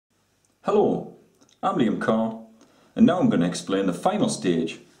Hello, I'm Liam Carr, and now I'm going to explain the final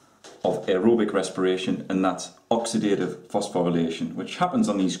stage of aerobic respiration, and that's oxidative phosphorylation, which happens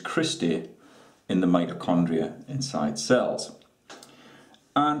on these cristae in the mitochondria inside cells.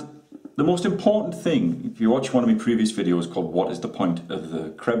 And the most important thing, if you watch one of my previous videos called What is the Point of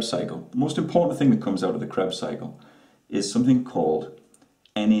the Krebs Cycle, the most important thing that comes out of the Krebs cycle is something called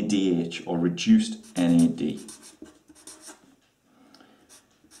NADH, or reduced NAD.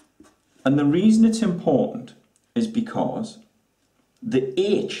 And the reason it's important is because the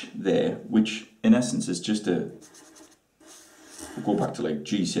H there, which in essence is just we'll go back to like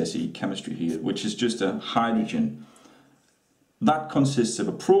GCSE chemistry here, which is just a hydrogen, that consists of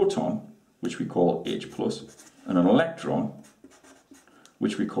a proton, which we call H+, and an electron,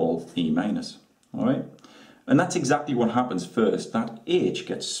 which we call E-. Alright? And that's exactly what happens first. That H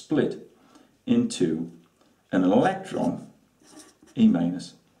gets split into an electron, E-,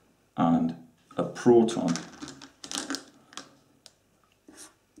 and a proton,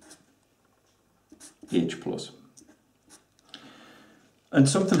 H+. And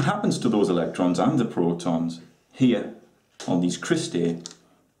something happens to those electrons and the protons here on these cristae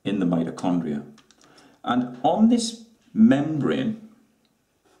in the mitochondria. And on this membrane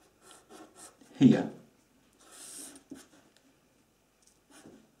here,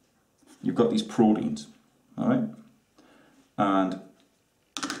 you've got these proteins, all right? And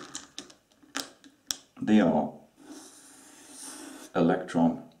they are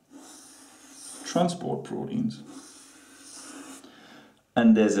electron transport proteins.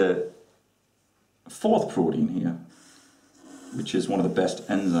 And there's a fourth protein here, which is one of the best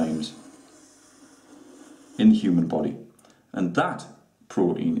enzymes in the human body. And that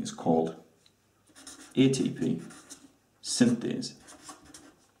protein is called Atp Synthase.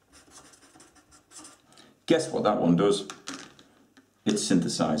 Guess what that one does? It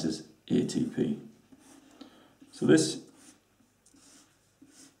synthesizes ATP. So this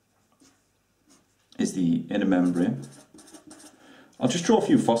is the inner membrane. I'll just draw a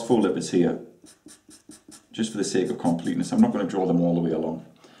few phospholipids here, just for the sake of completeness. I'm not going to draw them all the way along,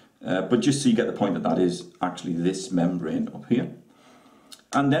 but just so you get the point that that is actually this membrane up here.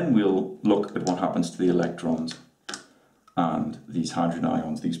 And then we'll look at what happens to the electrons and these hydrogen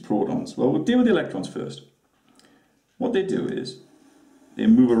ions, these protons. Well, we'll deal with the electrons first. What they do is they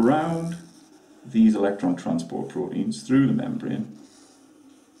move around these electron transport proteins through the membrane,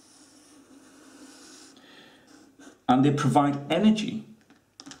 and they provide energy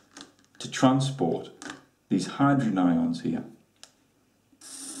to transport these hydrogen ions here.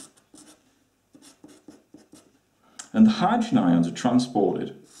 And the hydrogen ions are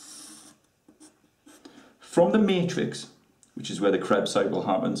transported from the matrix, which is where the Krebs cycle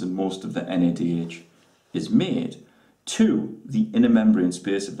happens and most of the NADH is made, to the inner membrane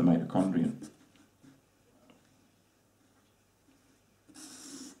space of the mitochondrion.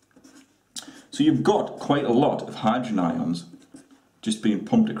 So you've got quite a lot of hydrogen ions just being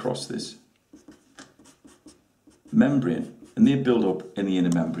pumped across this membrane, and they build up in the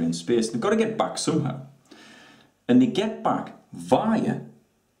inner membrane space. They've got to get back somehow, and they get back via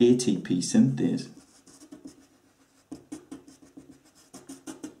ATP synthase.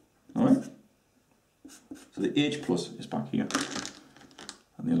 Alright? So the H+ is back here,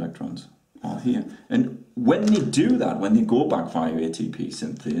 and the electrons are here. And when they do that, when they go back via ATP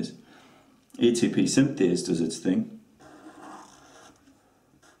synthase does its thing,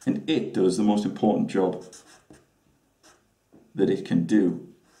 and it does the most important job that it can do,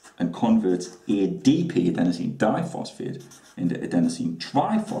 and converts ADP, adenosine diphosphate, into adenosine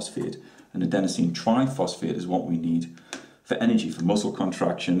triphosphate. And adenosine triphosphate is what we need for energy, for muscle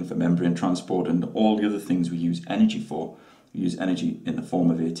contraction, for membrane transport, and all the other things we use energy for. We use energy in the form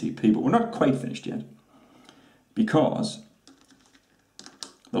of ATP, but we're not quite finished yet, because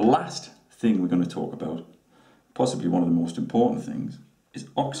the last thing we're going to talk about, possibly one of the most important things, is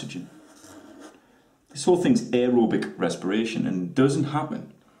oxygen. This whole thing's aerobic respiration, and it doesn't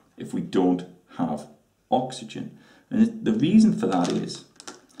happen if we don't have oxygen. And the reason for that is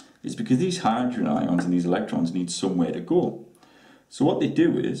because these hydrogen ions and these electrons need somewhere to go. So what they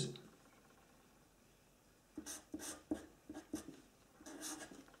do is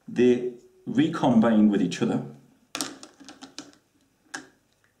they recombine with each other,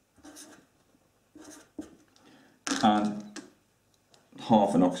 and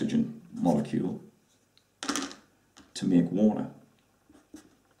half an oxygen molecule to make water.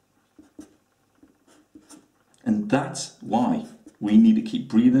 And that's why we need to keep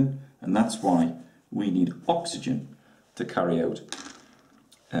breathing, and that's why we need oxygen to carry out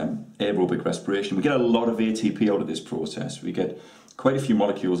aerobic respiration. We get a lot of ATP out of this process. We get quite a few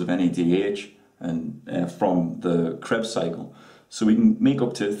molecules of NADH and from the Krebs cycle. So we can make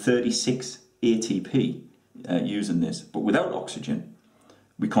up to 36 ATP using this, but without oxygen,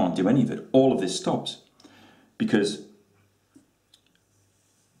 we can't do any of it. All of this stops because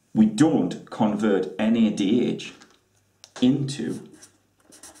we don't convert NADH into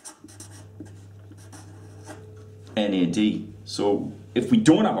NAD. So if we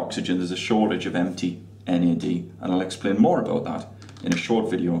don't have oxygen, there's a shortage of empty NAD, and I'll explain more about that in a short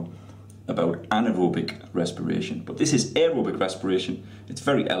video about anaerobic respiration. But this is aerobic respiration. It's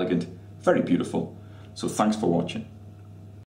very elegant, very beautiful. So thanks for watching.